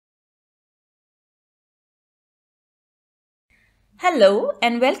Hello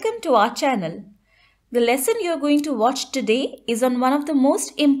and welcome to our channel. The lesson you are going to watch today is on one of the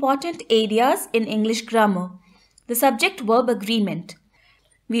most important areas in English grammar, the subject-verb agreement.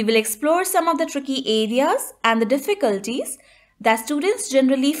 We will explore some of the tricky areas and the difficulties that students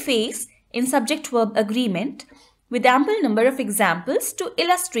generally face in subject-verb agreement with ample number of examples to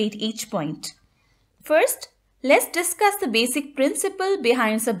illustrate each point. First, let's discuss the basic principle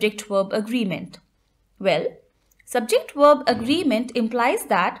behind subject-verb agreement. Well, subject-verb agreement implies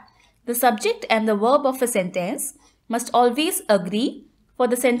that the subject and the verb of a sentence must always agree for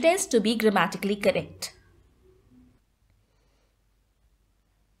the sentence to be grammatically correct.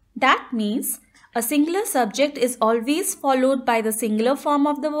 That means a singular subject is always followed by the singular form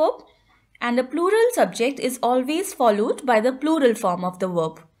of the verb and a plural subject is always followed by the plural form of the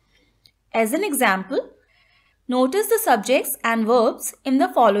verb. As an example, notice the subjects and verbs in the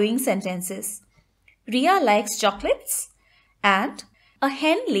following sentences. Ria likes chocolates and a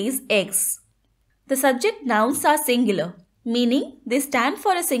hen lays eggs. The subject nouns are singular, meaning they stand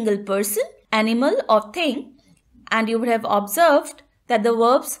for a single person, animal or thing, and you would have observed that the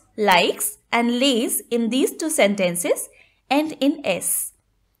verbs likes and lays in these two sentences end in s.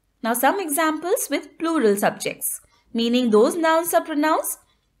 Now some examples with plural subjects, meaning those nouns or pronouns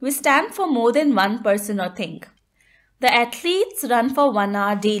which stand for more than one person or thing. The athletes run for 1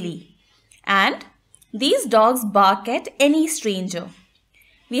 hour daily and these dogs bark at any stranger.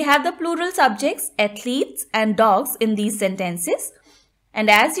 We have the plural subjects athletes and dogs in these sentences, and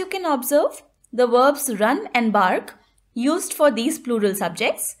as you can observe, the verbs run and bark used for these plural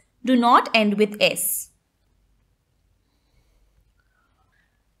subjects do not end with s.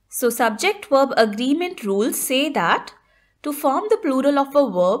 So subject-verb agreement rules say that to form the plural of a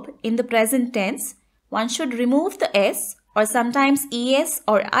verb in the present tense, one should remove the s or sometimes es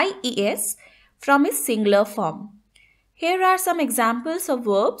or ies from its singular form. Here are some examples of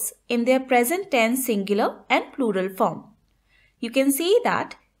verbs in their present tense singular and plural form. You can see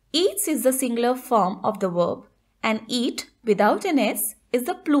that eats is the singular form of the verb and eat without an s is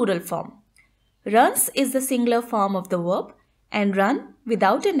the plural form. Runs is the singular form of the verb and run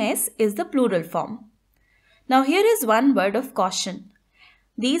without an s is the plural form. Now here is one word of caution.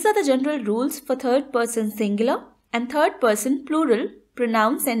 These are the general rules for third person singular and third person plural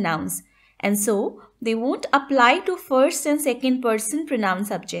pronouns and nouns, and so they won't apply to first and second person pronoun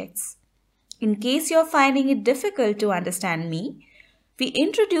subjects. In case you're finding it difficult to understand me, we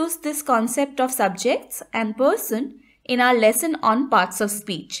introduced this concept of subjects and person in our lesson on parts of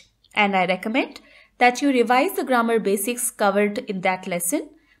speech, and I recommend that you revise the grammar basics covered in that lesson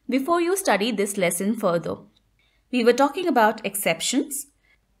before you study this lesson further. We were talking about exceptions.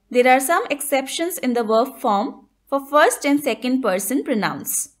 There are some exceptions in the verb form for first and second person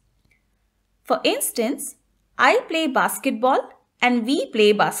pronouns. For instance, I play basketball and we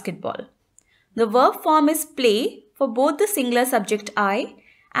play basketball. The verb form is play for both the singular subject I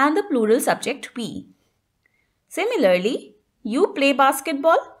and the plural subject we. Similarly, you play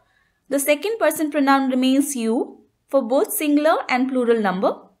basketball. The second person pronoun remains you for both singular and plural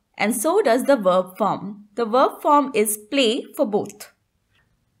number, and so does the verb form. The verb form is play for both.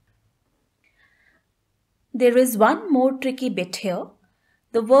 There is one more tricky bit here.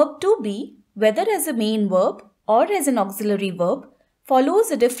 The verb to be, whether as a main verb or as an auxiliary verb, follows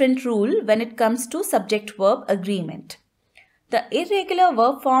a different rule when it comes to subject-verb agreement. The irregular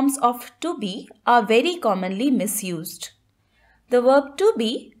verb forms of to be are very commonly misused. The verb to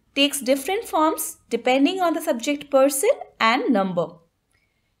be takes different forms depending on the subject person and number.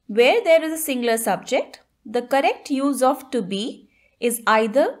 Where there is a singular subject, the correct use of to be is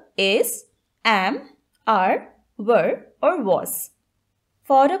either is, am, are, were or was.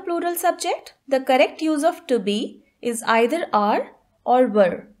 For a plural subject, the correct use of to be is either are or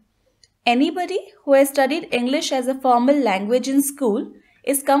were. Anybody who has studied English as a formal language in school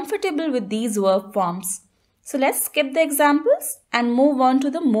is comfortable with these verb forms. So let's skip the examples and move on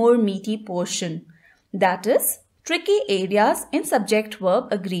to the more meaty portion, that is, tricky areas in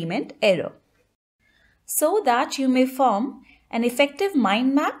subject-verb agreement error. So that you may form an effective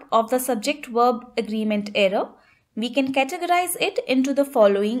mind map of the subject-verb agreement error, we can categorize it into the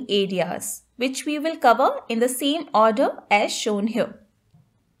following areas, which we will cover in the same order as shown here.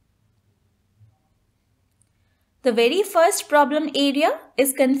 The very first problem area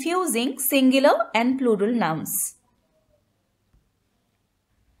is confusing singular and plural nouns.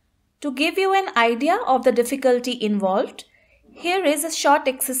 To give you an idea of the difficulty involved, here is a short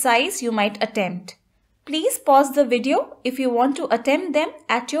exercise you might attempt. Please pause the video if you want to attempt them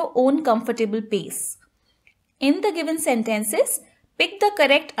at your own comfortable pace. In the given sentences, pick the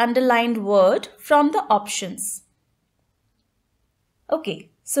correct underlined word from the options.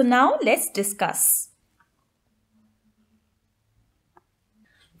 Okay, so now let's discuss.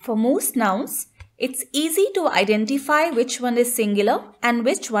 For most nouns, it's easy to identify which one is singular and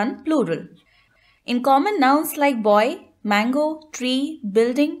which one plural. In common nouns like boy, mango, tree,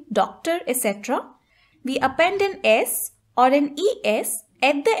 building, doctor, etc., we append an s or an es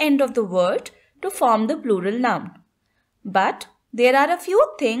at the end of the word to form the plural noun. But there are a few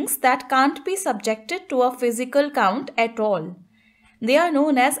things that can't be subjected to a physical count at all. They are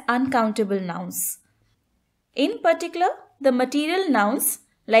known as uncountable nouns. In particular, the material nouns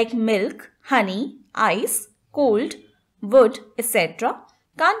like milk, honey, ice, cold, wood, etc.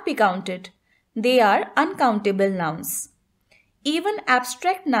 can't be counted. They are uncountable nouns. Even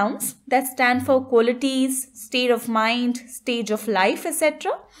abstract nouns that stand for qualities, state of mind, stage of life,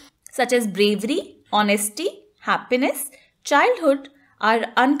 etc., such as bravery, honesty, happiness, childhood, are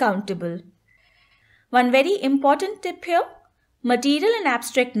uncountable. One very important tip here: material and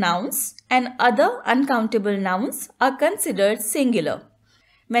abstract nouns and other uncountable nouns are considered singular.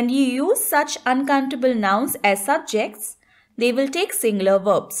 When you use such uncountable nouns as subjects, they will take singular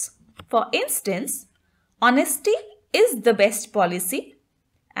verbs. For instance, honesty is the best policy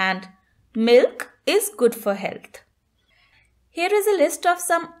and milk is good for health. Here is a list of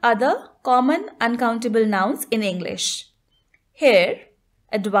some other common uncountable nouns in English: hair,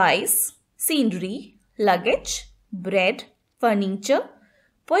 advice, scenery, luggage, bread, furniture,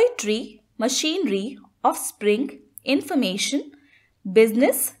 poetry, machinery, offspring, information,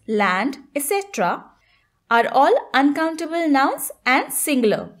 business, land, etc. are all uncountable nouns and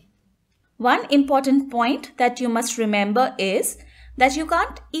singular. One important point that you must remember is that you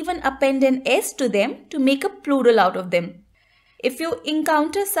can't even append an s to them to make a plural out of them. If you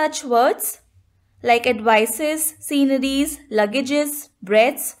encounter such words like advices, sceneries, luggages,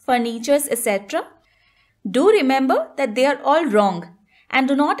 breads, furnitures, etc., do remember that they are all wrong and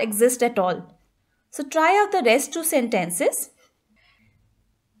do not exist at all. So try out the rest two sentences.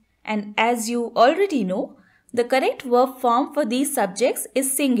 And as you already know, the correct verb form for these subjects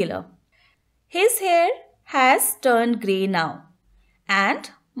is singular. His hair has turned grey now, and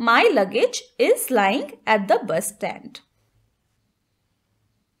my luggage is lying at the bus stand.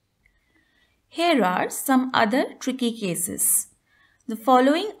 Here are some other tricky cases. The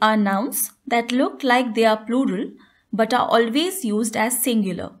following are nouns that look like they are plural but are always used as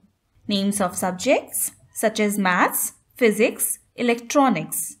singular. Names of subjects such as maths, physics,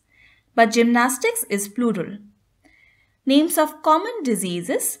 electronics. But gymnastics is plural. Names of common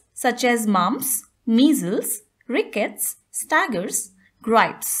diseases such as mumps, measles, rickets, staggers,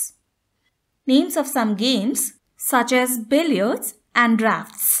 gripes. Names of some games such as billiards and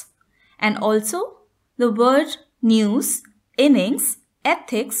drafts. And also the word news, innings,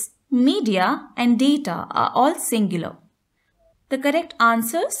 ethics, media and data are all singular. The correct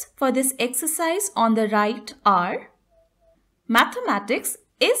answers for this exercise on the right are: mathematics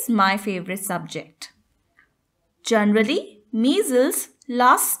is my favorite subject. Generally, measles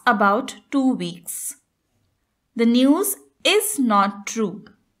lasts about 2 weeks. The news is not true.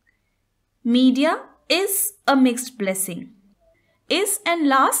 Media is a mixed blessing. Is and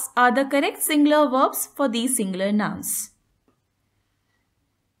last are the correct singular verbs for these singular nouns.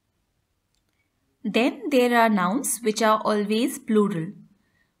 Then there are nouns which are always plural.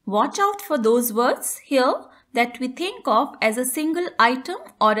 Watch out for those words here that we think of as a single item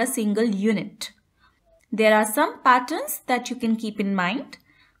or a single unit. There are some patterns that you can keep in mind,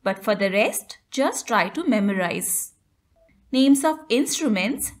 but for the rest, just try to memorize. Names of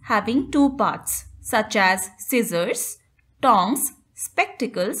instruments having two parts, such as scissors, tongs,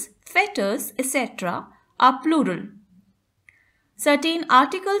 spectacles, fetters, etc. are plural. Certain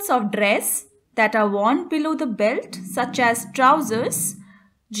articles of dress that are worn below the belt, such as trousers,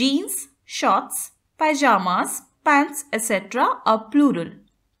 jeans, shorts, pajamas, pants, etc. are plural.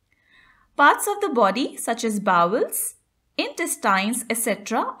 Parts of the body such as bowels, intestines,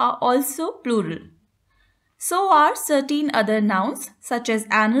 etc. are also plural. So are certain other nouns such as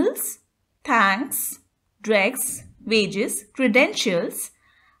annals, thanks, dregs, wages, credentials,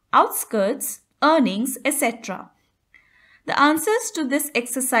 outskirts, earnings, etc. The answers to this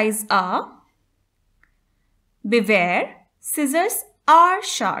exercise are: beware, scissors are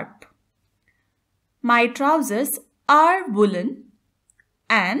sharp. My trousers are woolen.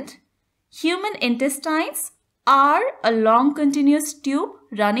 And human intestines are a long continuous tube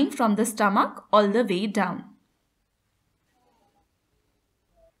running from the stomach all the way down.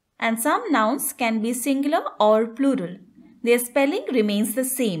 And some nouns can be singular or plural. Their spelling remains the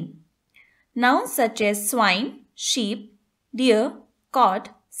same. Nouns such as swine, sheep, deer, cod,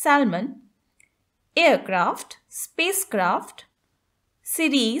 salmon, aircraft, spacecraft,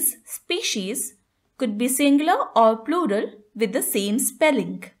 series, species could be singular or plural with the same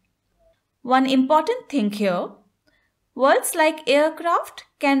spelling. One important thing here, words like aircraft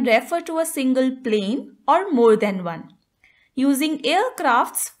can refer to a single plane or more than one. Using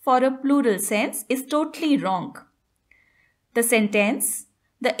aircrafts for a plural sense is totally wrong. The sentence,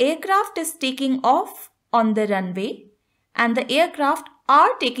 "The aircraft is taking off on the runway," and "the aircraft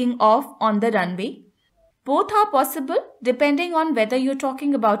are taking off on the runway," both are possible depending on whether you're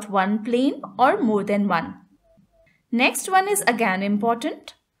talking about one plane or more than one. Next one is again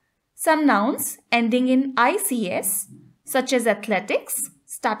important. Some nouns ending in ICS, such as athletics,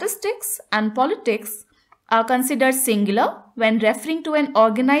 statistics, and politics, are considered singular when referring to an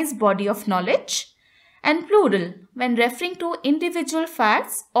organized body of knowledge, and plural when referring to individual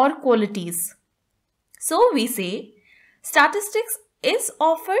facts or qualities. So we say, statistics is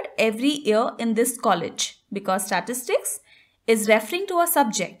offered every year in this college because statistics is referring to a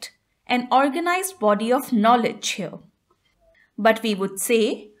subject, an organized body of knowledge here. But we would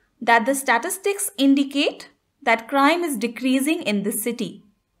say that the statistics indicate that crime is decreasing in this city.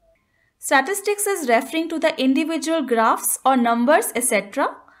 Statistics is referring to the individual graphs or numbers,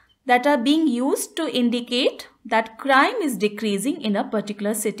 etc. that are being used to indicate that crime is decreasing in a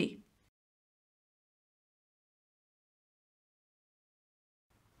particular city.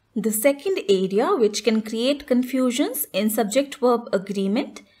 The second area which can create confusions in subject-verb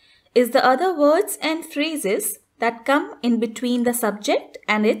agreement is the other words and phrases that come in between the subject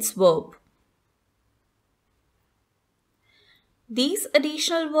and its verb. These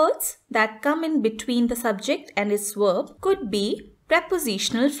additional words that come in between the subject and its verb could be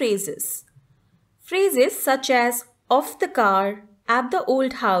prepositional phrases. Phrases such as "of the car," "at the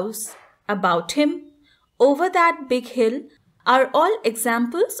old house," "about him," "over that big hill" are all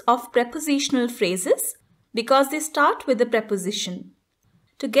examples of prepositional phrases because they start with a preposition.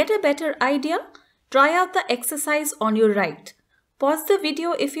 To get a better idea, try out the exercise on your right. Pause the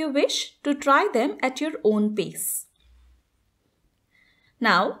video if you wish to try them at your own pace.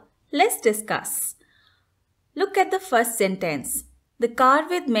 Now, let's discuss. Look at the first sentence. The car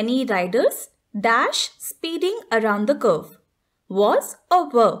with many riders dash speeding around the curve. Was or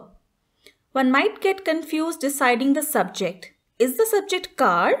were? One might get confused deciding the subject. Is the subject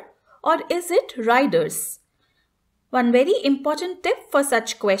car or is it riders? One very important tip for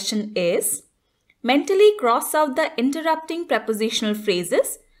such question is mentally cross out the interrupting prepositional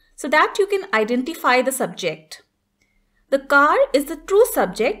phrases so that you can identify the subject. The car is the true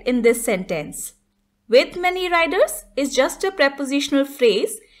subject in this sentence. With many riders is just a prepositional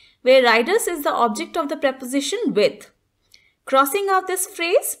phrase where riders is the object of the preposition with. Crossing out this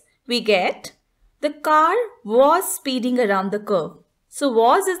phrase, we get the car was speeding around the curve. So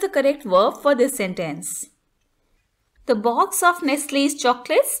was is the correct verb for this sentence. The box of Nestlé's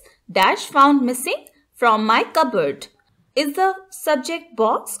chocolates dash found missing from my cupboard. Is the subject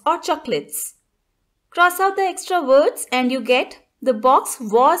box or chocolates? Cross out the extra words and you get the box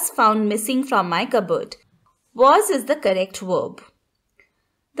was found missing from my cupboard. Was is the correct verb.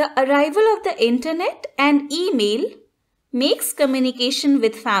 The arrival of the internet and email makes communication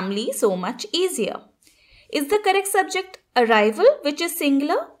with family so much easier. Is the correct subject arrival, which is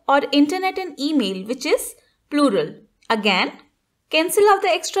singular, or internet and email, which is plural? Again, cancel out the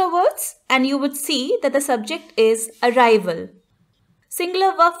extra words and you would see that the subject is arrival.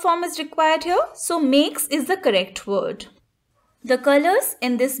 Singular verb form is required here, so makes is the correct word. The colors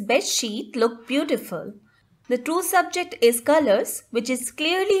in this bed sheet look beautiful. The true subject is colors, which is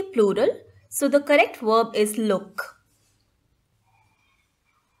clearly plural, so the correct verb is look.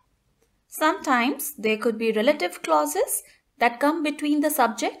 Sometimes there could be relative clauses that come between the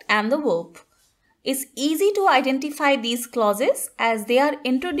subject and the verb. It's easy to identify these clauses as they are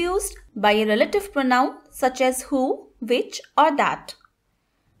introduced by a relative pronoun such as who, which, or that.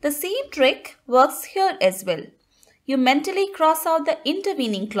 The same trick works here as well. You mentally cross out the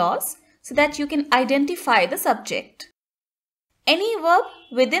intervening clause so that you can identify the subject. Any verb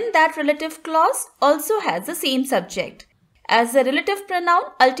within that relative clause also has the same subject, as the relative pronoun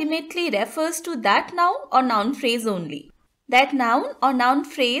ultimately refers to that noun or noun phrase only. That noun or noun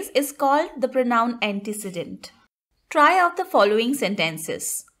phrase is called the pronoun antecedent. Try out the following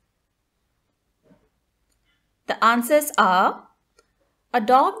sentences. The answers are: a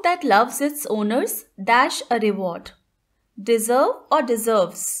dog that loves its owners dash a reward. Deserve or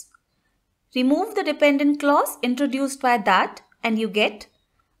deserves. Remove the dependent clause introduced by that and you get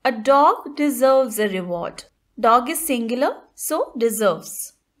a dog deserves a reward. Dog is singular, so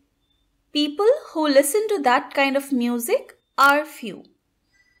deserves. People who listen to that kind of music are few.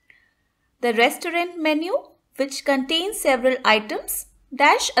 The restaurant menu, which contains several items,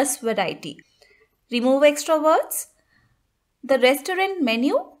 dash us variety. Remove extra words. The restaurant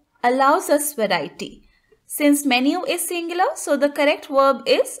menu allows us variety. Since menu is singular, so the correct verb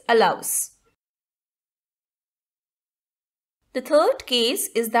is allows. The third case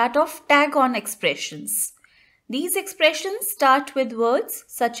is that of tag-on expressions. These expressions start with words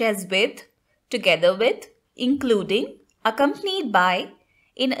such as with, together with, including, accompanied by,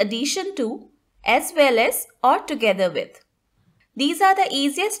 in addition to, as well as, or together with. These are the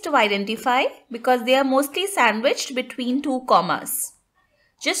easiest to identify because they are mostly sandwiched between two commas.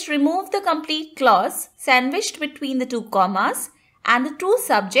 Just remove the complete clause sandwiched between the two commas and the true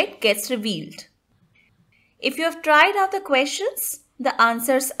subject gets revealed. If you have tried out the questions, the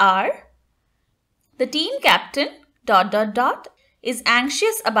answers are: the team captain ... is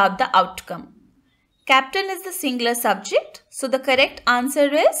anxious about the outcome. Captain is the singular subject, so the correct answer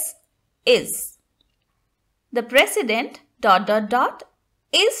is. The president ...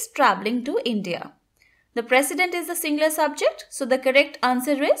 is traveling to India. The president is the singular subject, so the correct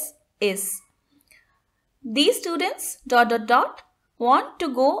answer is. These students ... want to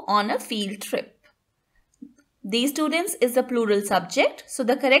go on a field trip. These students is the plural subject, so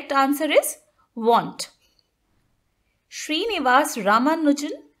the correct answer is want. Srinivas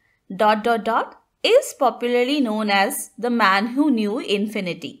Ramanujan ... is popularly known as the man who knew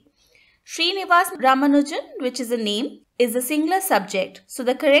infinity. Srinivas Ramanujan, which is a name, is the singular subject, so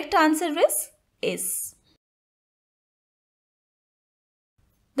the correct answer is.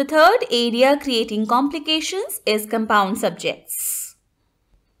 The third area creating complications is compound subjects.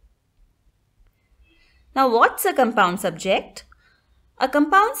 Now, what's a compound subject? A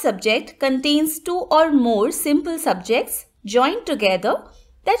compound subject contains two or more simple subjects joined together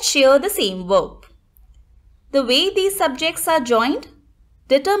that share the same verb. The way these subjects are joined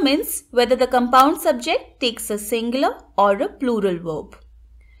determines whether the compound subject takes a singular or a plural verb.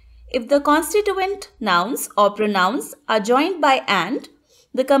 If the constituent nouns or pronouns are joined by and,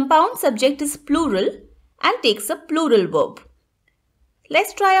 the compound subject is plural and takes a plural verb.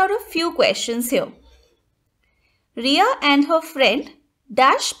 Let's try out a few questions here. Ria and her friend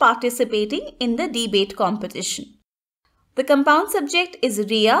dash participating in the debate competition. The compound subject is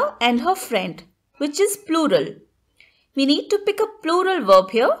Ria and her friend, which is plural. We need to pick a plural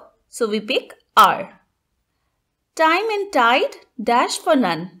verb here, so we pick are. Time and tide dash for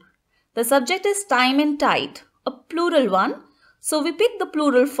none. The subject is time and tide, a plural one, so we pick the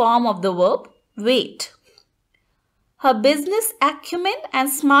plural form of the verb wait. Her business acumen and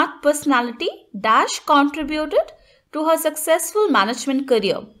smart personality dash contributed to her successful management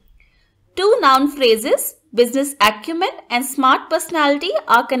career. Two noun phrases, business acumen and smart personality,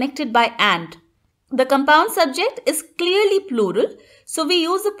 are connected by and. The compound subject is clearly plural, so we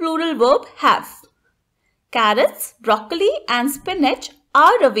use the plural verb have. Carrots, broccoli and spinach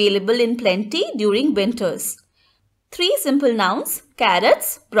are available in plenty during winters. Three simple nouns,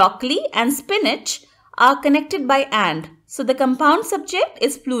 carrots, broccoli and spinach, are connected by and, so the compound subject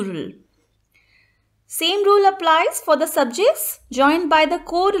is plural. Same rule applies for the subjects joined by the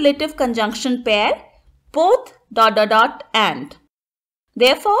correlative conjunction pair both ... and.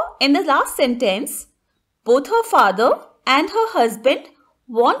 Therefore, in the last sentence, both her father and her husband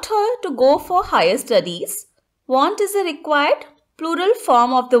want her to go for higher studies. Want is a required plural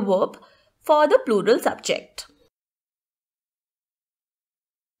form of the verb for the plural subject.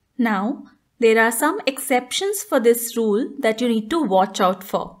 Now, there are some exceptions for this rule that you need to watch out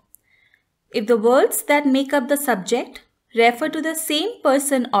for. If the words that make up the subject refer to the same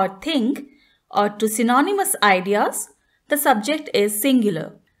person or thing or to synonymous ideas, the subject is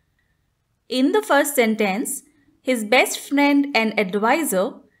singular. In the first sentence, his best friend and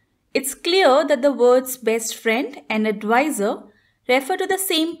advisor, it's clear that the words best friend and advisor refer to the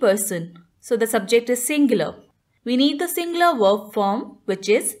same person, so the subject is singular. We need the singular verb form, which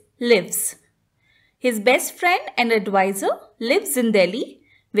is lives. His best friend and advisor lives in Delhi,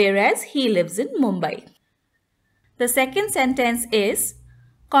 whereas he lives in Mumbai. The second sentence is,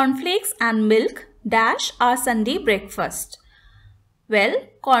 cornflakes and milk dash our Sunday breakfast. Well,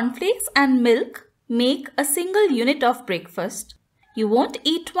 cornflakes and milk make a single unit of breakfast. You won't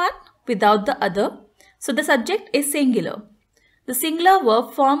eat one without the other, so the subject is singular. The singular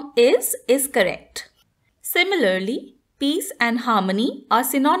verb form is correct. Similarly, peace and harmony are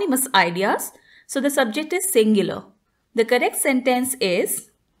synonymous ideas, so the subject is singular. The correct sentence is,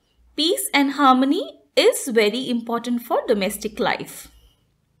 peace and harmony is very important for domestic life.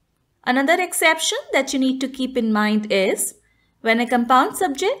 Another exception that you need to keep in mind is when a compound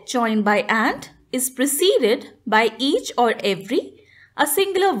subject joined by and is preceded by each or every, a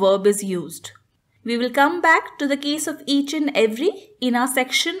singular verb is used. We will come back to the case of each and every in our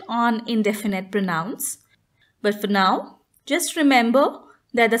section on indefinite pronouns. But for now, just remember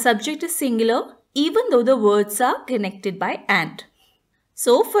that the subject is singular even though the words are connected by and.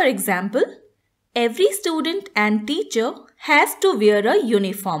 So, for example, every student and teacher has to wear a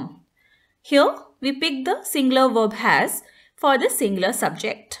uniform. Here, we pick the singular verb has for the singular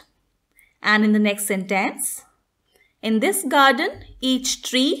subject. And in the next sentence, in this garden, each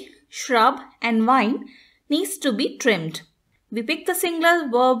tree, shrub and vine needs to be trimmed. We pick the singular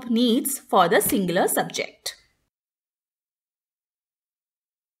verb needs for the singular subject.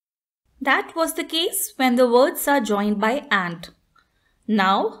 That was the case when the words are joined by and.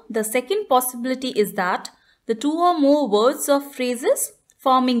 Now, the second possibility is that the two or more words or phrases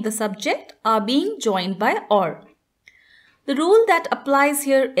forming the subject are being joined by or. The rule that applies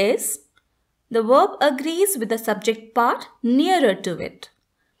here is the verb agrees with the subject part nearer to it.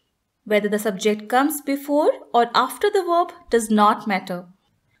 Whether the subject comes before or after the verb does not matter.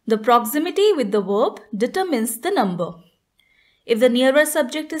 The proximity with the verb determines the number. If the nearer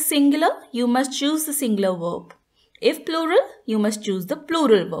subject is singular, you must choose the singular verb. If plural, you must choose the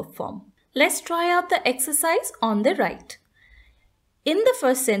plural verb form. Let's try out the exercise on the right. In the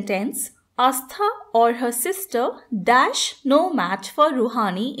first sentence, Astha or her sister dash no match for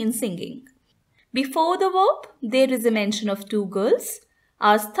Ruhani in singing. Before the verb, there is a mention of two girls,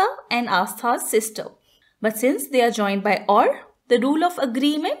 Astha and Astha's sister. But since they are joined by or, the rule of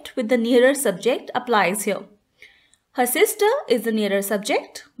agreement with the nearer subject applies here. Her sister is the nearer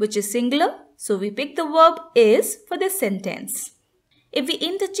subject, which is singular, so we pick the verb is for this sentence. If we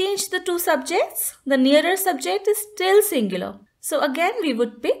interchange the two subjects, the nearer subject is still singular. So again we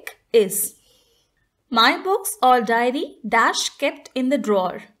would pick is. My books or diary dash kept in the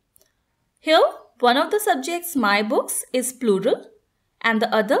drawer. Here, one of the subjects my books is plural and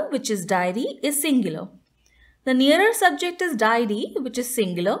the other, which is diary, is singular. The nearer subject is diary, which is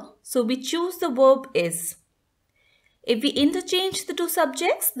singular, so we choose the verb is. If we interchange the two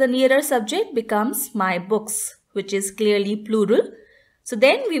subjects, the nearer subject becomes my books, which is clearly plural. So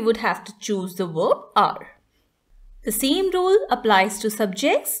then we would have to choose the verb are. The same rule applies to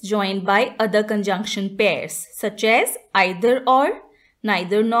subjects joined by other conjunction pairs such as either or,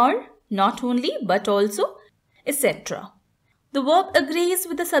 neither nor, not only but also, etc. The verb agrees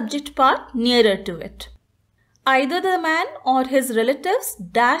with the subject part nearer to it. Either the man or his relatives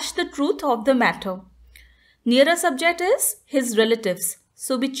dash the truth of the matter. Nearer subject is his relatives,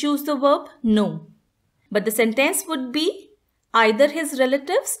 so we choose the verb know. But the sentence would be either his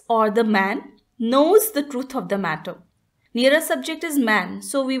relatives or the man knows the truth of the matter. Nearer subject is man,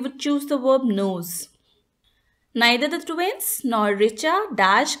 so we would choose the verb knows. Neither the twins nor Richa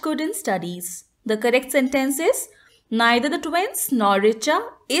dash good in studies. The correct sentence is neither the twins nor Richa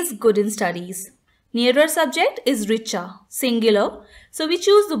is good in studies. Nearer subject is Richa, singular, so we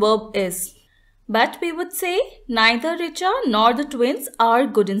choose the verb is. But we would say neither Richa nor the twins are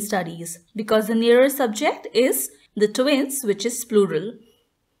good in studies because the nearer subject is the twins, which is plural.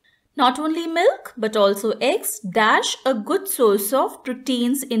 Not only milk but also eggs dash a good source of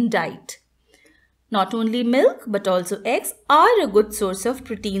proteins in diet. Not only milk but also eggs are a good source of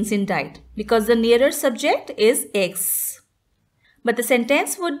proteins in diet because the nearer subject is eggs. But the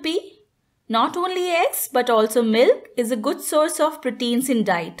sentence would be not only eggs but also milk is a good source of proteins in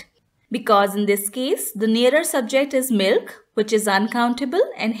diet. Because in this case, the nearer subject is milk, which is uncountable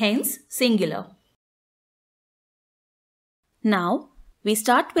and hence singular. Now, we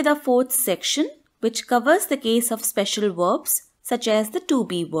start with our fourth section, which covers the case of special verbs such as the to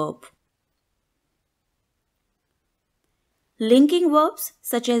be verb. Linking verbs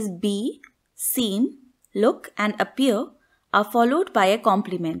such as be, seem, look and appear are followed by a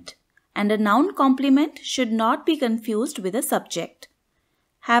complement, and a noun complement should not be confused with a subject.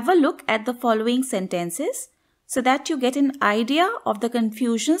 Have a look at the following sentences so that you get an idea of the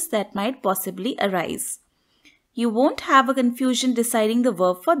confusions that might possibly arise. You won't have a confusion deciding the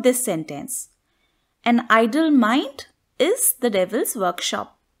verb for this sentence. An idle mind is the devil's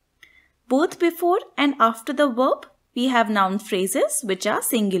workshop. Both before and after the verb, we have noun phrases which are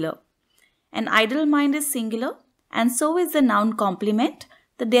singular. An idle mind is singular and so is the noun complement,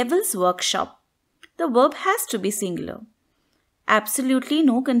 the devil's workshop. The verb has to be singular. Absolutely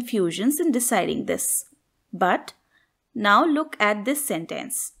no confusions in deciding this. But now look at this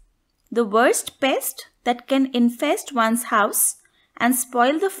sentence. The worst pest that can infest one's house and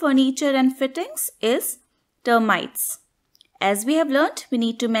spoil the furniture and fittings is termites. As we have learnt, we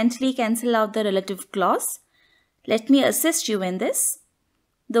need to mentally cancel out the relative clause. Let me assist you in this.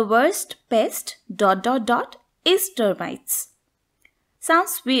 The worst pest ... is termites.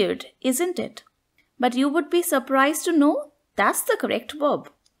 Sounds weird, isn't it? But you would be surprised to know that's the correct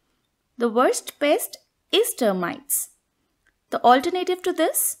verb. The worst pest is termites. The alternative to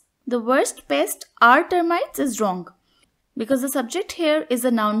this, the worst pest are termites, is wrong because the subject here is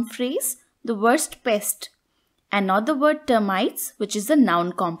a noun phrase, the worst pest, and not the word termites, which is a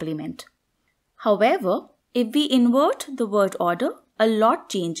noun complement. However, if we invert the word order, a lot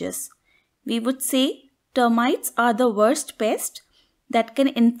changes. We would say termites are the worst pest that can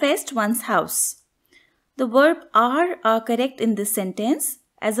infest one's house. The verb are correct in this sentence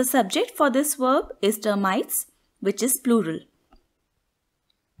as the subject for this verb is termites, which is plural.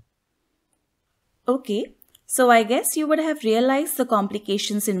 Okay, so I guess you would have realized the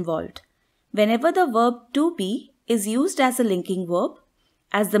complications involved. Whenever the verb to be is used as a linking verb,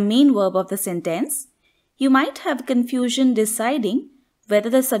 as the main verb of the sentence, you might have confusion deciding whether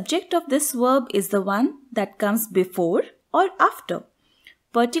the subject of this verb is the one that comes before or after,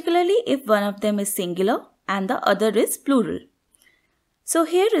 particularly if one of them is singular and the other is plural. So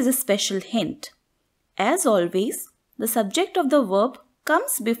here is a special hint. As always, the subject of the verb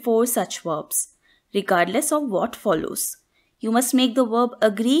comes before such verbs, regardless of what follows. You must make the verb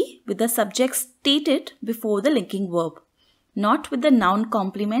agree with the subject stated before the linking verb, not with the noun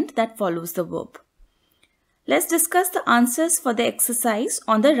complement that follows the verb. Let's discuss the answers for the exercise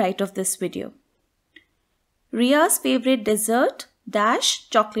on the right of this video. Ria's favorite dessert dash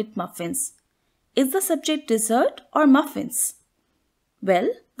chocolate muffins. Is the subject dessert or muffins? Well,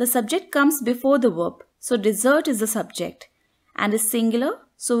 the subject comes before the verb, so dessert is the subject and is singular,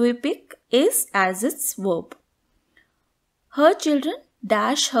 so we pick is as its verb. Her children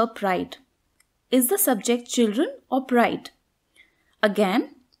dash her pride. Is the subject children or pride?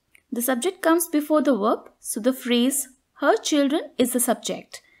 Again, the subject comes before the verb, so the phrase her children is the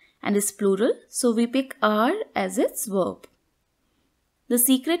subject and is plural, so we pick are as its verb. The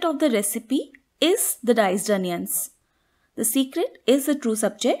secret of the recipe is the diced onions. The secret is the true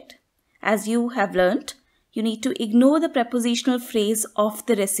subject. As you have learnt, you need to ignore the prepositional phrase of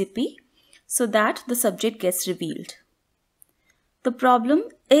the recipe so that the subject gets revealed. The problem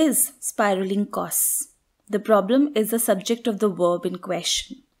is spiraling costs. The problem is the subject of the verb in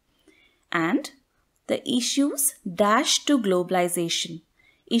question. And the issues dash to globalization.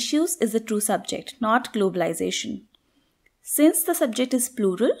 Issues is the true subject, not globalization. Since the subject is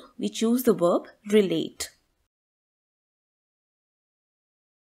plural, we choose the verb relate.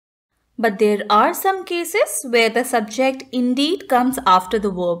 But there are some cases where the subject indeed comes after the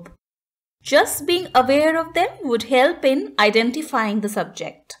verb. Just being aware of them would help in identifying the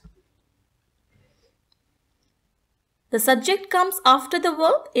subject. The subject comes after the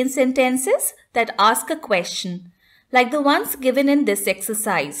verb in sentences that ask a question, like the ones given in this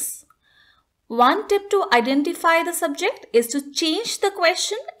exercise. One tip to identify the subject is to change the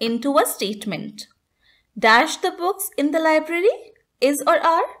question into a statement. Dash the books in the library is or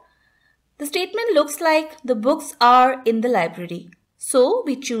are. The statement looks like the books are in the library, so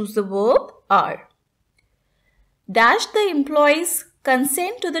we choose the verb are. Dash the employees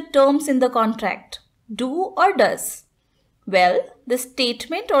consent to the terms in the contract, do or does. Well, the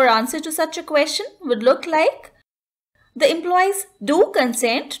statement or answer to such a question would look like the employees do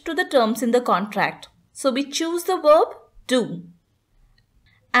consent to the terms in the contract. So we choose the verb do.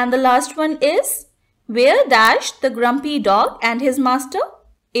 And the last one is where dash the grumpy dog and his master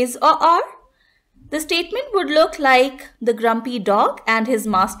is or are. The statement would look like the grumpy dog and his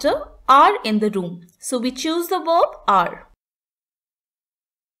master are in the room. So we choose the verb are.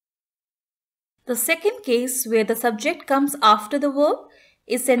 The second case where the subject comes after the verb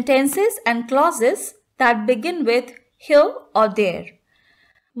is sentences and clauses that begin with here or there.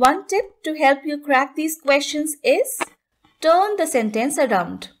 One tip to help you crack these questions is turn the sentence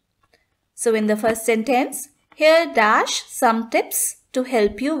around. So in the first sentence, here dash some tips to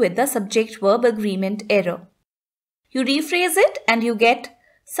help you with the subject verb agreement error. You rephrase it and you get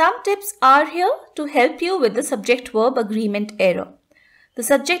some tips are here to help you with the subject verb agreement error. The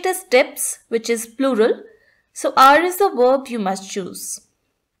subject is tips, which is plural, so are is the verb you must choose.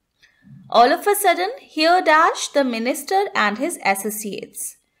 All of a sudden, here dash the minister and his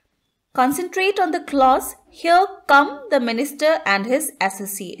associates. Concentrate on the clause, here come the minister and his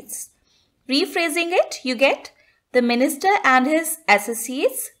associates. Rephrasing it, you get the minister and his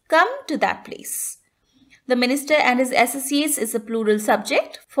associates come to that place. The minister and his associates is a plural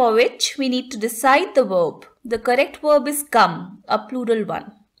subject for which we need to decide the verb. The correct verb is come, a plural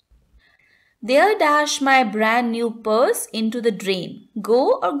one. There dash my brand new purse into the drain.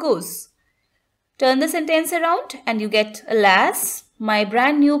 Go or goes? Turn the sentence around and you get alas, my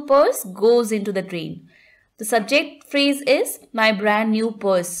brand new purse goes into the drain. The subject phrase is my brand new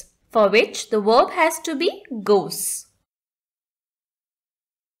purse. for which the verb has to be goes.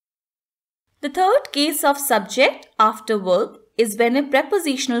 The third case of subject after verb is when a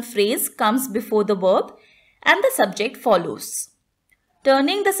prepositional phrase comes before the verb and the subject follows.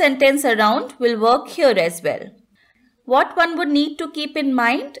 Turning the sentence around will work here as well. What one would need to keep in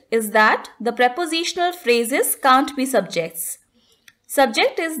mind is that the prepositional phrases can't be subjects.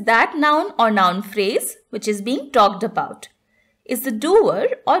 Subject is that noun or noun phrase which is being talked about, is the doer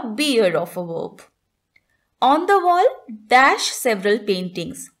or beer of a verb. On the wall, dash several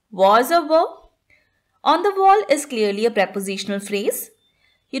paintings. Was a verb. On the wall is clearly a prepositional phrase.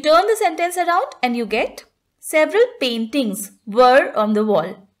 You turn the sentence around and you get several paintings were on the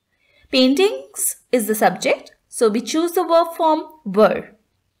wall. Paintings is the subject, so we choose the verb form were.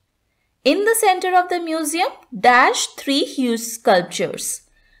 In the center of the museum, dash 3 huge sculptures.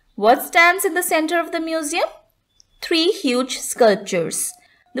 What stands in the center of the museum? 3 huge sculptures.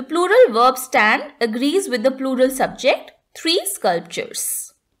 The plural verb stand agrees with the plural subject, 3 sculptures.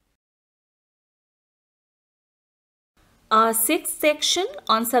 Our sixth section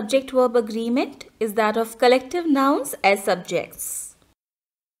on subject-verb agreement is that of collective nouns as subjects.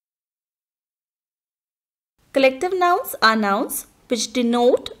 Collective nouns are nouns which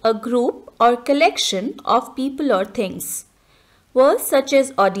denote a group or collection of people or things. Words such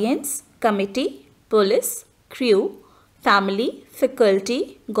as audience, committee, police, crew, family,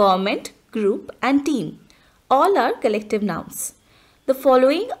 faculty, government, group, and team all are collective nouns. The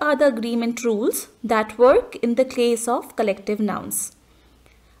following are the agreement rules that work in the case of collective nouns.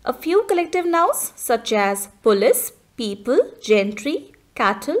 A few collective nouns such as police, people, gentry,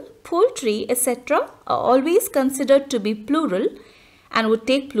 cattle, poultry, etc. are always considered to be plural and would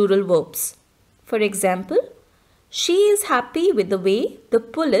take plural verbs. For example, she is happy with the way the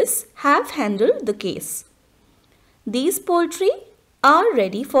police have handled the case. These poultry are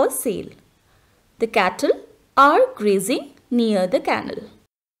ready for sale. The cattle are grazing near the canal.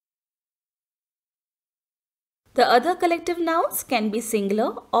 The other collective nouns can be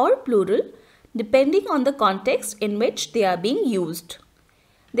singular or plural depending on the context in which they are being used.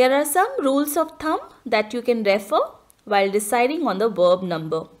 There are some rules of thumb that you can refer while deciding on the verb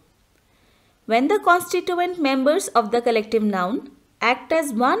number. When the constituent members of the collective noun act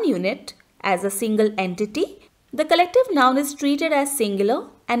as one unit, as a single entity, the collective noun is treated as singular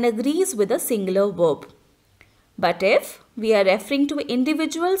and agrees with a singular verb. But if we are referring to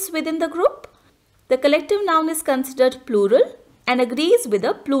individuals within the group, the collective noun is considered plural and agrees with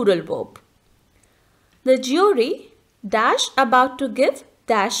a plural verb. The jury dash about to give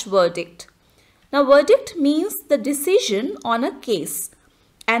dash verdict. Now verdict means the decision on a case,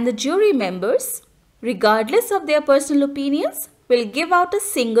 and the jury members, regardless of their personal opinions, will give out a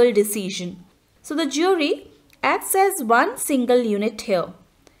single decision. So the jury acts as one single unit here.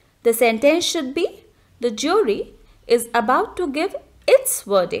 The sentence should be, the jury is about to give its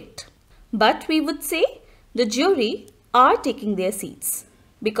verdict. But we would say the jury are taking their seats,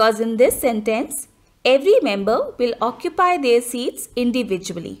 because in this sentence, every member will occupy their seats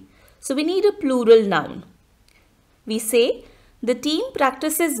individually. So we need a plural noun. We say the team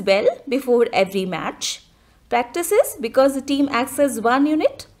practices well before every match. Practices because the team acts as one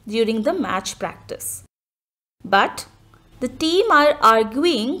unit during the match practice. But the team are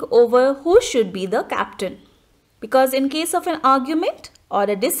arguing over who should be the captain. Because in case of an argument or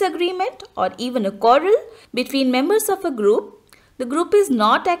a disagreement or even a quarrel between members of a group, the group is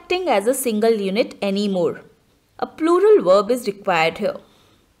not acting as a single unit anymore. A plural verb is required here.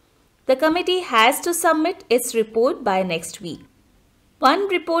 The committee has to submit its report by next week. One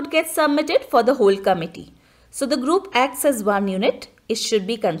report gets submitted for the whole committee. So the group acts as one unit. It should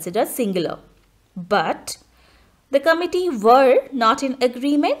be considered singular. But the committee were not in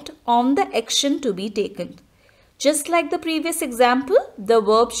agreement on the action to be taken. Just like the previous example, the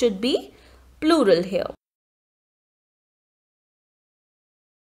verb should be plural here.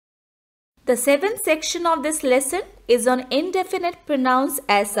 The seventh section of this lesson is on indefinite pronouns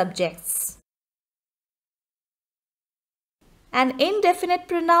as subjects. An indefinite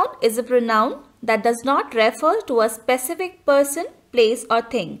pronoun is a pronoun that does not refer to a specific person, place, or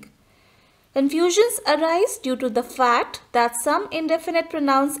thing. Confusions arise due to the fact that some indefinite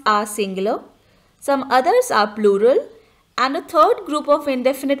pronouns are singular, some others are plural, and a third group of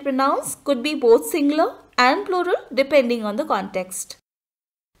indefinite pronouns could be both singular and plural depending on the context.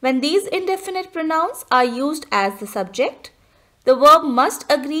 When these indefinite pronouns are used as the subject, the verb must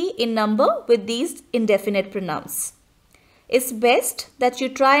agree in number with these indefinite pronouns. It's best that you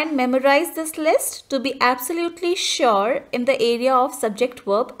try and memorize this list to be absolutely sure in the area of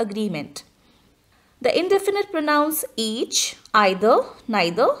subject-verb agreement. The indefinite pronouns each either,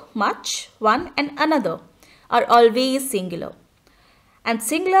 neither, much, one and another are always singular. And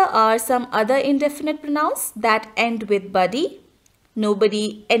singular are some other indefinite pronouns that end with body,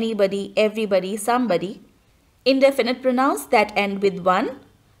 nobody, anybody, everybody, somebody. Indefinite pronouns that end with one,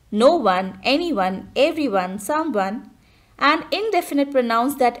 no one, anyone, everyone, someone. And indefinite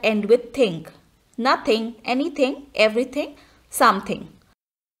pronouns that end with thing, nothing, anything, everything, something.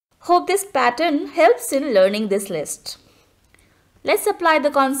 Hope this pattern helps in learning this list. Let's apply the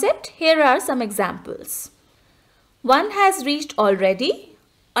concept. Here are some examples. One has reached already,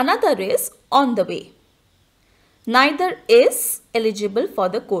 another is on the way. Neither is eligible for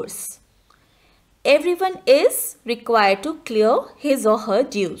the course. Everyone is required to clear his or her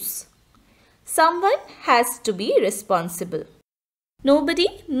dues. Someone has to be responsible. Nobody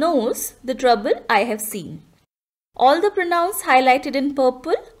knows the trouble I have seen. All the pronouns highlighted in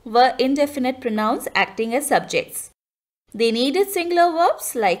purple were indefinite pronouns acting as subjects. They needed singular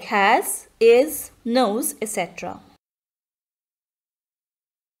verbs like has, is, knows, etc.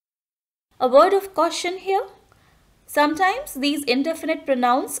 A word of caution here. Sometimes these indefinite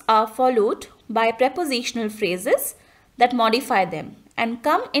pronouns are followed by prepositional phrases that modify them and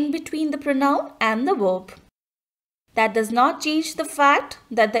come in between the pronoun and the verb. That does not change the fact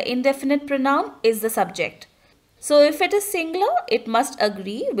that the indefinite pronoun is the subject. So if it is singular, it must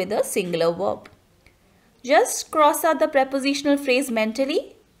agree with a singular verb. Just cross out the prepositional phrase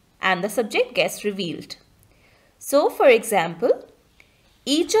mentally and the subject gets revealed. So for example,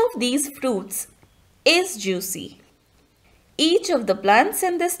 each of these fruits is juicy. Each of the plants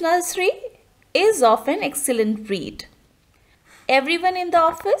in this nursery is of an excellent breed. Everyone in the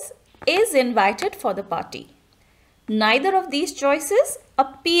office is invited for the party. Neither of these choices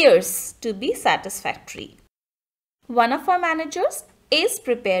appears to be satisfactory. One of our managers is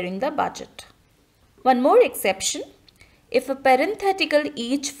preparing the budget. One more exception. If a parenthetical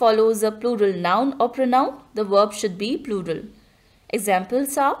each follows a plural noun or pronoun, the verb should be plural.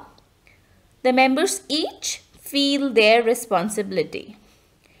 Examples are: the members each feel their responsibility.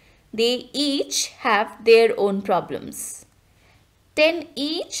 They each have their own problems. 10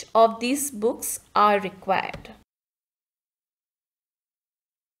 each of these books are required.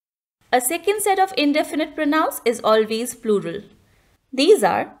 A second set of indefinite pronouns is always plural. These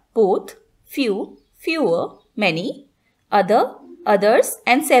are both, few, fewer, many, other, others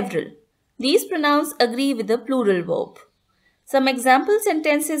and several. These pronouns agree with the plural verb. Some example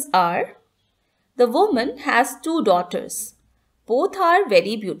sentences are: the woman has 2 daughters. Both are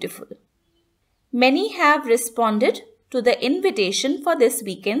very beautiful. Many have responded to the invitation for this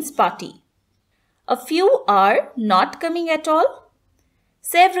weekend's party. A few are not coming at all.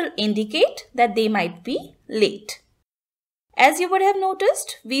 Several indicate that they might be late. As you would have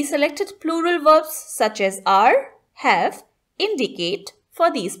noticed, we selected plural verbs such as are, have, indicate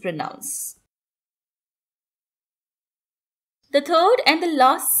for these pronouns. The third and the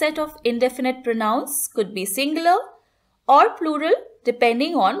last set of indefinite pronouns could be singular or plural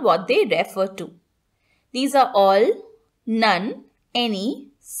depending on what they refer to. These are all, none,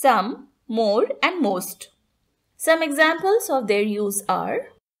 any, some, more and most. Some examples of their use are: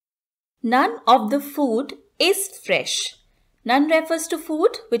 none of the food is fresh. None refers to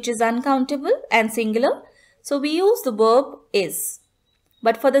food which is uncountable and singular, so we use the verb is.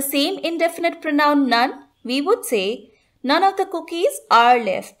 But for the same indefinite pronoun none, we would say none of the cookies are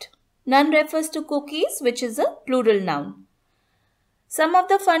left. None refers to cookies which is a plural noun. Some of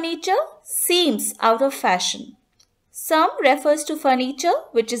the furniture seems out of fashion. Some refers to furniture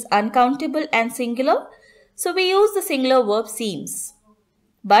which is uncountable and singular, so we use the singular verb seems.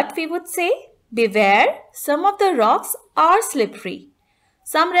 But we would say, beware, some of the rocks are slippery.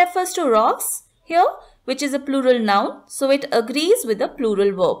 Some refers to rocks here which is a plural noun, so it agrees with the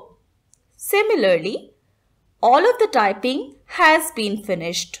plural verb. Similarly, all of the typing has been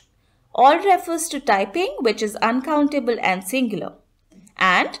finished. All refers to typing which is uncountable and singular.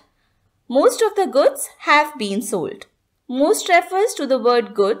 And most of the goods have been sold. Most refers to the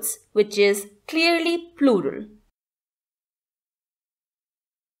word goods which is clearly plural.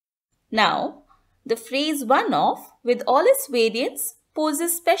 Now, the phrase one of with all its variants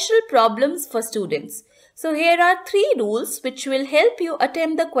poses special problems for students. So here are 3 rules which will help you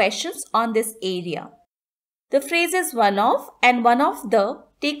attempt the questions on this area. The phrases one of and one of the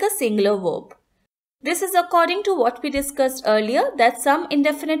take a singular verb. This is according to what we discussed earlier, that some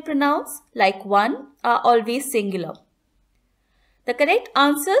indefinite pronouns like one are always singular. The correct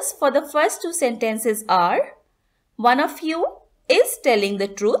answers for the first 2 sentences are: one of you is telling the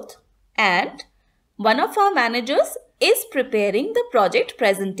truth and one of our managers is preparing the project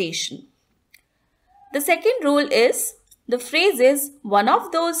presentation. The second rule is The phrase is one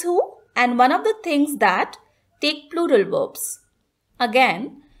of those who and one of the things that take plural verbs.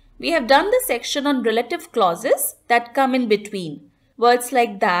 Again, we have done the section on relative clauses that come in between. Words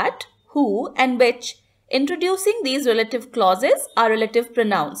like that, who and which. Introducing these relative clauses are relative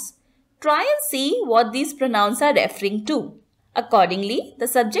pronouns. Try and see what these pronouns are referring to. Accordingly, the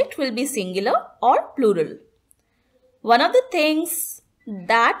subject will be singular or plural. One of the things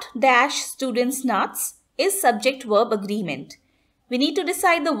that dash students nuts is subject verb agreement. We need to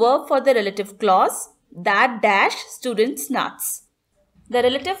decide the verb for the relative clause that dash students nuts. The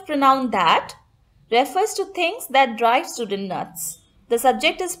relative pronoun that refers to things that drive student nuts. The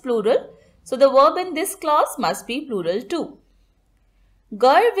subject is plural, so the verb in this clause must be plural too.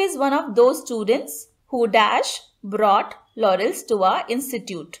 Garv is one of those students who dash brought laurels to our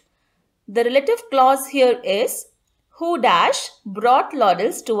institute. The relative clause here is who dash brought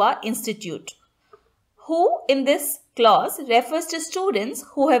laurels to our institute. Who in this clause refers to students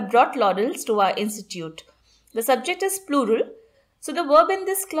who have brought laurels to our institute. The subject is plural, so the verb in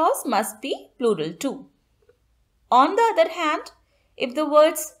this clause must be plural too. On the other hand, if the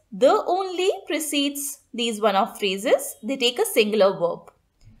words the only precedes these one-off phrases, they take a singular verb.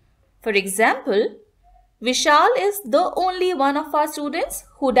 For example, Vishal is the only one of our students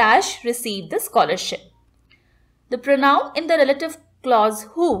who dash received the scholarship. The pronoun in the relative clause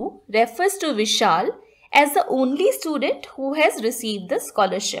who refers to Vishal as the only student who has received the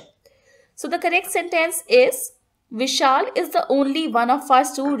scholarship. So the correct sentence is Vishal is the only one of our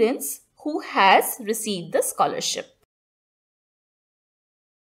students who has received the scholarship.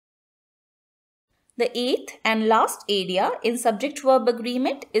 The eighth and last area in subject-verb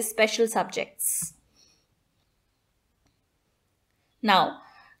agreement is special subjects. Now,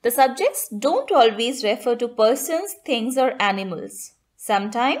 the subjects don't always refer to persons, things or animals.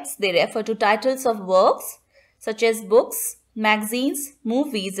 Sometimes they refer to titles of works such as books, magazines,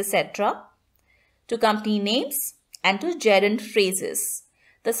 movies, etc., to company names and to gerund phrases.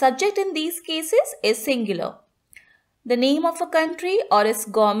 The subject in these cases is singular. The name of a country or its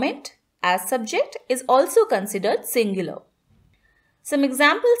government as subject is also considered singular. Some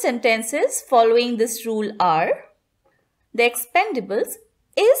example sentences following this rule are: The Expendables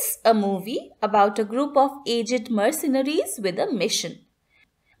is a movie about a group of aged mercenaries with a mission.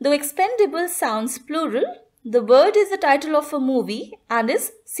 Though expendable sounds plural, the word is the title of a movie and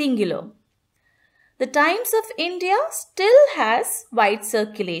is singular. The Times of India still has wide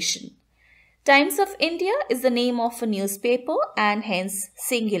circulation. Times of India is the name of a newspaper and hence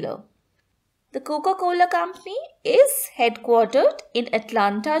singular. The Coca-Cola Company is headquartered in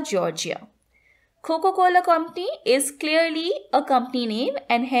Atlanta, Georgia. Coca-Cola Company is clearly a company name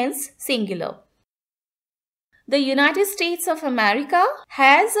and hence singular. The United States of America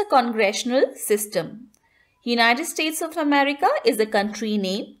has a congressional system. United States of America is a country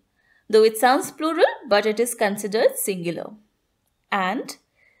name, though it sounds plural, but it is considered singular. And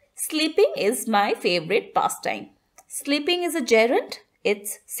sleeping is my favorite pastime. Sleeping is a gerund,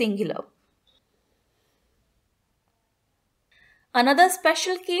 it's singular. Another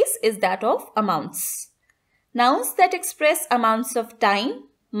special case is that of amounts. Nouns that express amounts of time,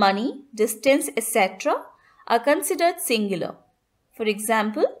 money, distance, etc. are considered singular. For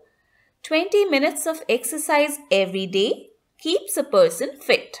example, 20 minutes of exercise every day keeps a person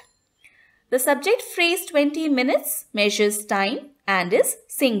fit. The subject phrase 20 minutes measures time and is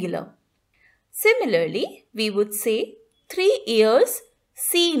singular. Similarly, we would say 3 years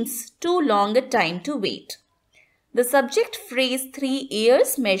seems too long a time to wait. The subject phrase 3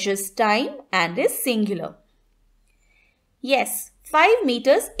 years measures time and is singular. Yes, 5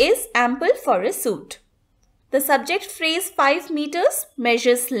 meters is ample for a suit. The subject phrase 5 meters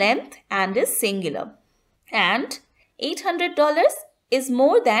measures length and is singular. And $800 is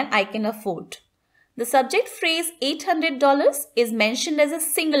more than I can afford. The subject phrase $800 is mentioned as a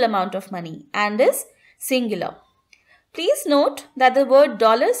single amount of money and is singular. Please note that the word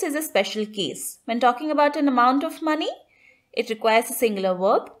dollars is a special case. When talking about an amount of money, it requires a singular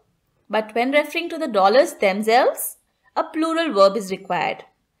verb. But when referring to the dollars themselves, a plural verb is required.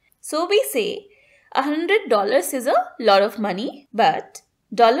 So we say $100 is a lot of money, but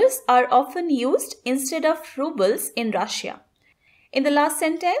dollars are often used instead of rubles in Russia. In the last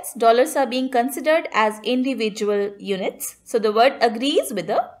sentence, dollars are being considered as individual units, so the word agrees with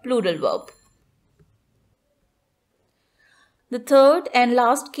the plural verb. The third and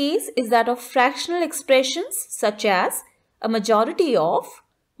last case is that of fractional expressions such as a majority of,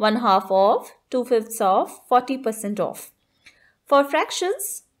 1/2 of, 2/5 of, 40% of. For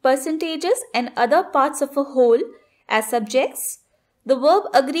fractions, percentages and other parts of a whole as subjects, the verb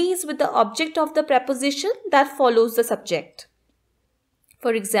agrees with the object of the preposition that follows the subject.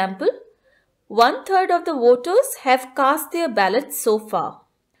 For example, 1/3 of the voters have cast their ballots so far.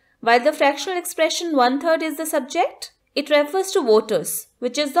 While the fractional expression 1/3 is the subject, it refers to voters,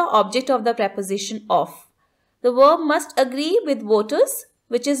 which is the object of the preposition of. The verb must agree with voters,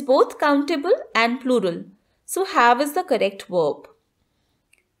 which is both countable and plural. So have is the correct verb.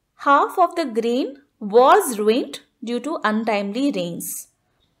 Half of the grain was ruined due to untimely rains.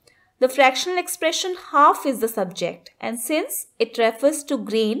 The fractional expression half is the subject, and since it refers to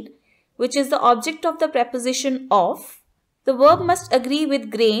grain, which is the object of the preposition of, the verb must agree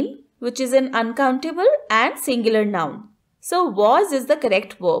with grain, which is an uncountable and singular noun. So was is the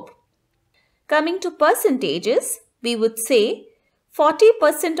correct verb. Coming to percentages, we would say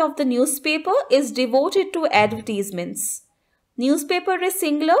 40% of the newspaper is devoted to advertisements. Newspaper is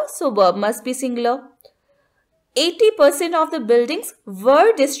singular, so verb must be singular. 80% of the buildings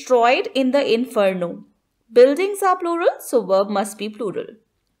were destroyed in the inferno. Buildings are plural, so verb must be plural.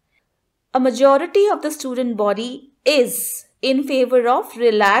 A majority of the student body is in favor of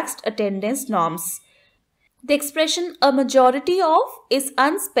relaxed attendance norms. The expression a majority of is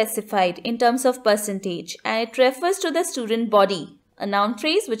unspecified in terms of percentage and it refers to the student body, a noun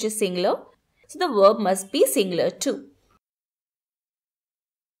phrase which is singular, so the verb must be singular too.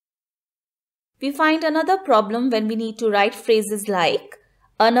 We find another problem when we need to write phrases like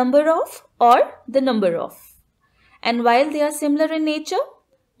a number of or the number of. And while they are similar in nature,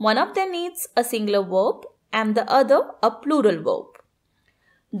 one of them needs a singular verb and the other a plural verb.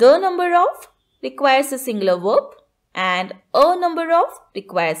 The number of requires a singular verb and a number of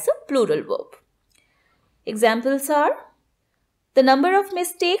requires a plural verb. Examples are, the number of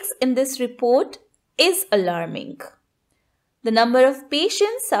mistakes in this report is alarming. The number of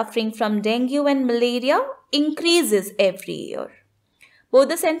patients suffering from dengue and malaria increases every year. Both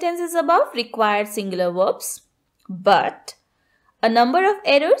the sentences above require singular verbs, but a number of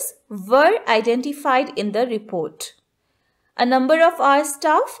errors were identified in the report. A number of our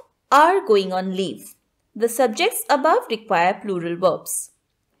staff are going on leave. The subjects above require plural verbs.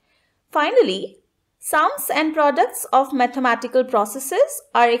 Finally, sums and products of mathematical processes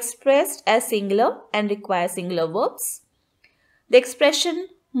are expressed as singular and require singular verbs. The expression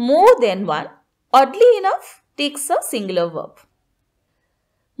more than one, oddly enough, takes a singular verb.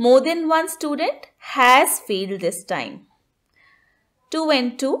 More than one student has failed this time. 2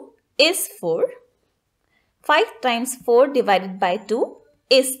 and 2 is 4. 5 times 4 divided by 2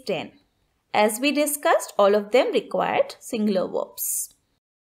 is 10. As we discussed, all of them required singular verbs.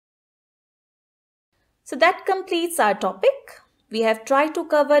 So that completes our topic. We have tried to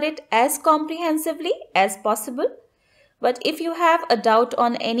cover it as comprehensively as possible. But if you have a doubt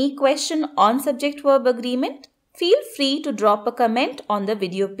on any question on subject-verb agreement, feel free to drop a comment on the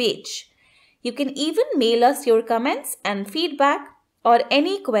video page. You can even mail us your comments and feedback or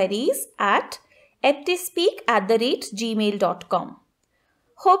any queries at eptispeak@gmail.com.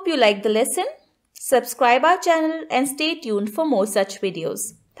 Hope you liked the lesson. Subscribe our channel and stay tuned for more such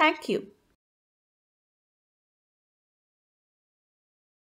videos. Thank you.